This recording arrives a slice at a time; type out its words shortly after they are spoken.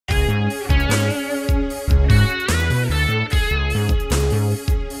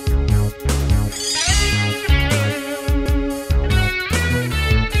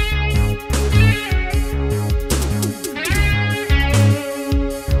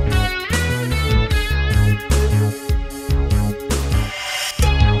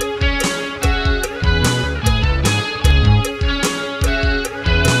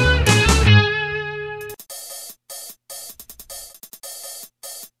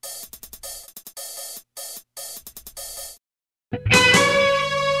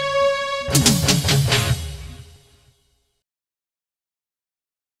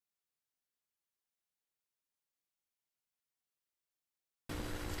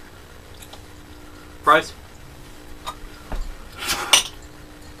Price?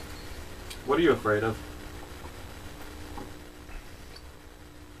 What are you afraid of?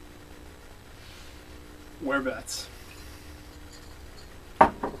 Werebats.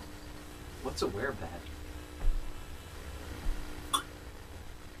 What's a werebat?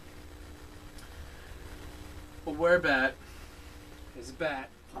 A werebat is a bat.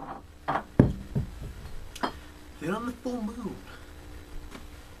 Then on the full moon,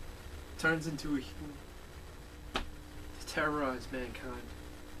 turns into a human to terrorize mankind.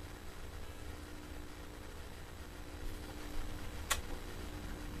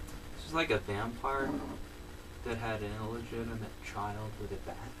 This is like a vampire that had an illegitimate child with a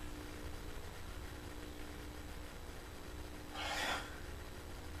bat.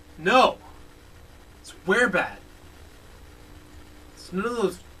 No! It's werebat. It's none of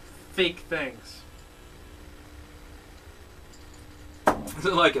those fake things. Is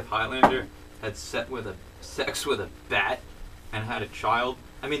it like if Highlander had sex with a bat and had a child?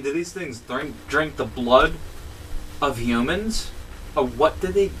 I mean, do these things drink the blood of humans? Or what do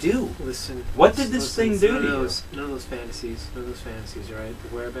they do? Listen. What did this thing do to you? None of those fantasies. None of those fantasies, alright? The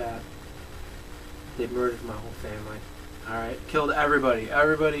werebat. They murdered my whole family. Alright? Killed everybody.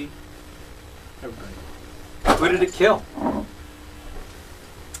 Everybody. Who did it kill?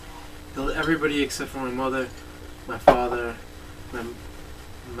 Killed everybody except for my mother, my father,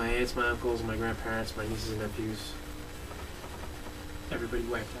 my aunts, my uncles, my grandparents, my nieces and nephews. Everybody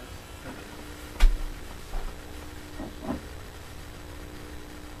wiped out.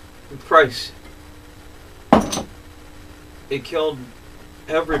 Price. It killed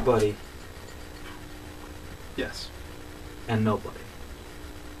everybody Yes. and nobody.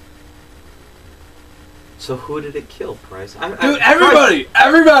 So who did it kill, Price? Dude, everybody! Price.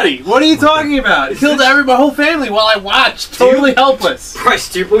 Everybody! What are you talking about? It killed my whole family while I watched. Totally helpless. Price,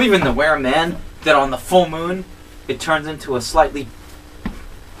 do you believe in the wereman? That on the full moon, it turns into a slightly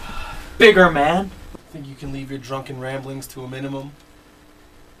bigger man? Think you can leave your drunken ramblings to a minimum?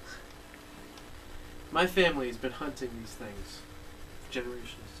 My family has been hunting these things for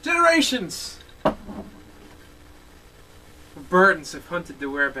generations. Generations! Burtons have hunted the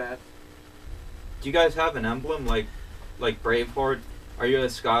werebat. Do you guys have an emblem like Braveheart? Are you a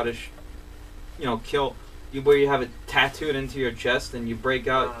Scottish, kill where you have it tattooed into your chest and you break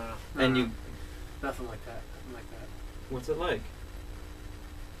out and you... Nothing like that. Nothing like that. What's it like?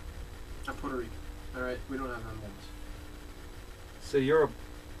 I'm Puerto Rican. Alright, we don't have emblems. So you're a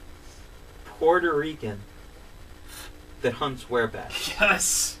Puerto Rican that hunts werebats.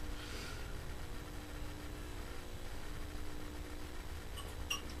 Yes!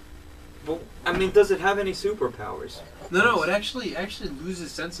 Well, I mean, does it have any superpowers? No, it actually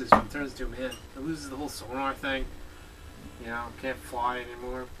loses senses when it turns into a man. It loses the whole sonar thing. Can't fly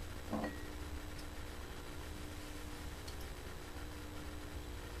anymore.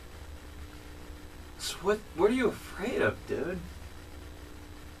 So what are you afraid of, dude?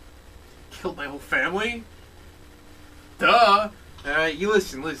 Killed my whole family? Duh! Alright, you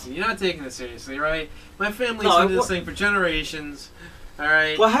listen. You're not taking this seriously, right? My family's hunted this thing for generations.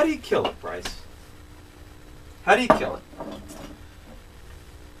 Alright? Well, how do you kill it, Bryce? How do you kill it?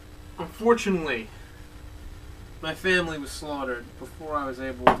 Unfortunately, my family was slaughtered before I was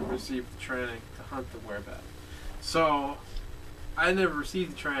able to receive the training to hunt the werebat. So, I never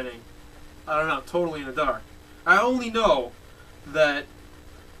received the training. I don't know, totally in the dark. I only know that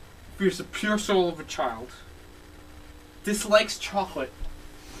fierce the pure soul of a child, dislikes chocolate,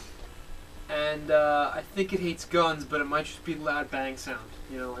 and I think it hates guns, but it might just be loud bang sound.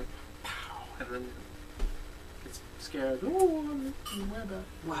 Like pow, and then it's scared. Oh, I'm werebat.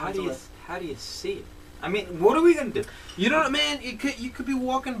 Well, how do you see it? I mean, what are we gonna do? You know what, man? You could be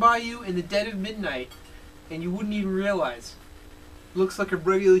walking by you in the dead of midnight, and you wouldn't even realize. Looks like a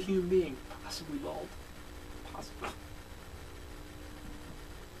regular human being, possibly bald. Possibly.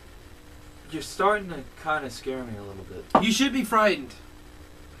 You're starting to kind of scare me a little bit. You should be frightened.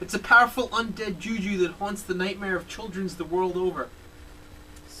 It's a powerful undead juju that haunts the nightmare of children's the world over.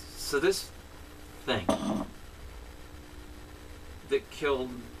 So this thing that killed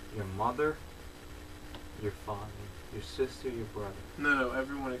your mother, your father, your sister, your brother. No,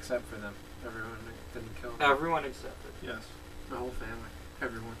 everyone except for them. Everyone didn't kill them. Everyone except it. Yes. The whole family.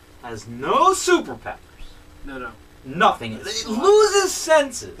 Everyone. Has no superpowers. No. Nothing. It loses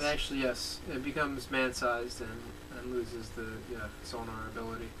senses. But actually, yes. It becomes man-sized and loses the sonar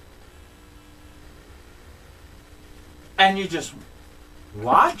ability. And you just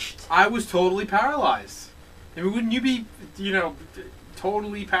watched? I was totally paralyzed. I mean, wouldn't you be,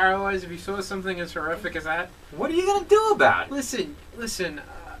 totally paralyzed if you saw something as horrific as that? What are you going to do about it? Listen.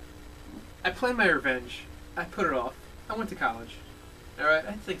 I planned my revenge. I put it off. I went to college. All right,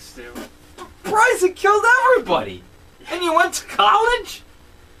 I think Stu. Price, it killed everybody. And you went to college?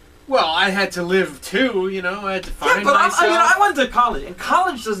 Well, I had to live too, you know. I had to find myself. I went to college, and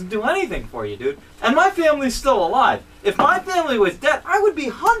college doesn't do anything for you, dude. And my family's still alive. If my family was dead, I would be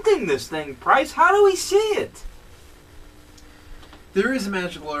hunting this thing, Price. How do we see it? There is a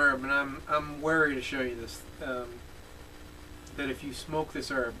magical herb, and I'm wary to show you this. That if you smoke this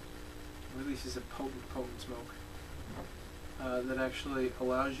herb, it releases a potent smoke. That actually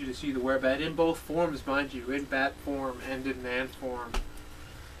allows you to see the werebat in both forms, mind you, in bat form and in man form.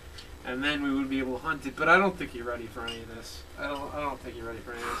 And then we would be able to hunt it. But I don't think you're ready for any of this. I don't think you're ready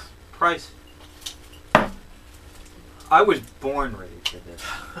for any of this. Price, I was born ready for this.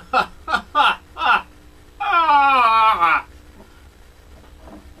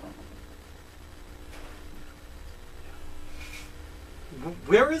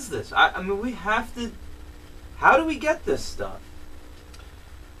 Where is this? I mean, we have to... How do we get this stuff?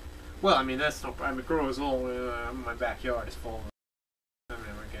 Well, I mean, that's no... I mean, grows all... my backyard is full of it. I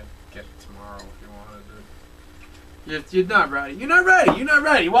mean, we can get it tomorrow if you want to do it. You're not ready. You're not ready. You're not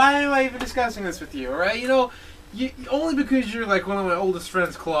ready. Why am I even discussing this with you, alright? You know, only because you're like one of my oldest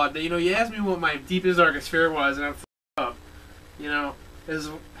friends, Claude, that, you know, you asked me what my deepest, darkest fear was, and I'm up. You know,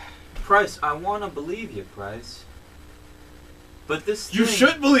 Price, I want to believe you, Price. But this You thing,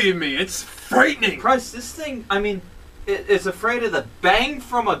 should believe me. It's frightening. Price, this thing, I mean, it's afraid of the bang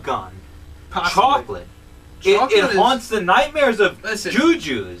from a gun. Possibly. Chocolate. It haunts the nightmares of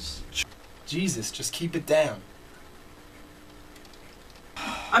jujus. Jesus, just keep it down.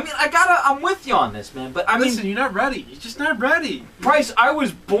 I mean, I'm with you on this, man, but I Listen, mean... you're not ready. You're just not ready. Price, I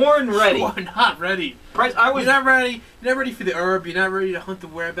was born ready. You are not ready. Price, I was... You're not ready. You're not ready for the herb. You're not ready to hunt the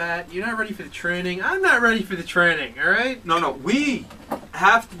werebat. You're not ready for the training. I'm not ready for the training, alright? No, we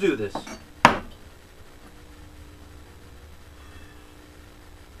have to do this.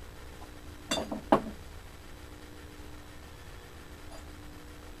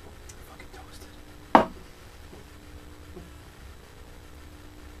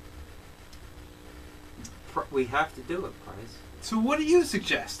 We have to do it, Price. So what do you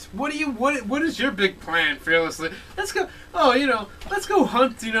suggest? What is your big plan, fearlessly? Let's go. Oh, you know, let's go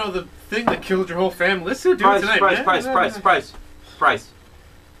hunt. You know, the thing that killed your whole family. Let's go do it tonight, man. Price.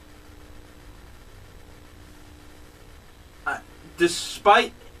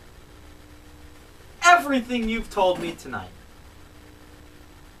 Despite everything you've told me tonight,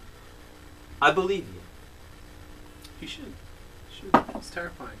 I believe you. You should. It's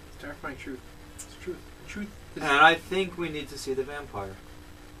terrifying. It's terrifying truth. It's truth. Truth. And I think we need to see the vampire.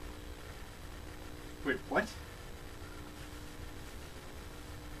 Wait, what?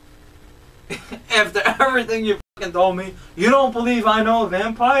 After everything you fucking told me, you don't believe I know a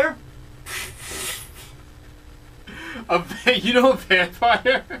vampire? You know a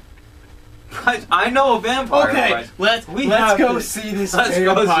vampire? Price, I know a vampire. Okay, Price. let's go see this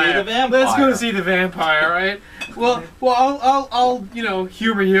vampire. Let's go see the vampire. Let's go see the vampire, right? Well, I'll you know,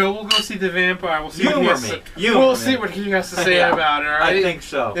 humor you. We'll go see the vampire. We'll see see what he has to say about it, right? I think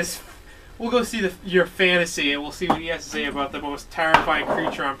so. We'll go see your fantasy, and we'll see what he has to say about the most terrifying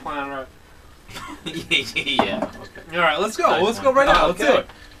creature on planet Earth. Yeah. Okay. All right, let's go. Let's go right now. Okay. Let's do it.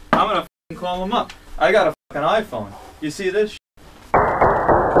 I'm gonna call him up. I got a fucking iPhone. You see this?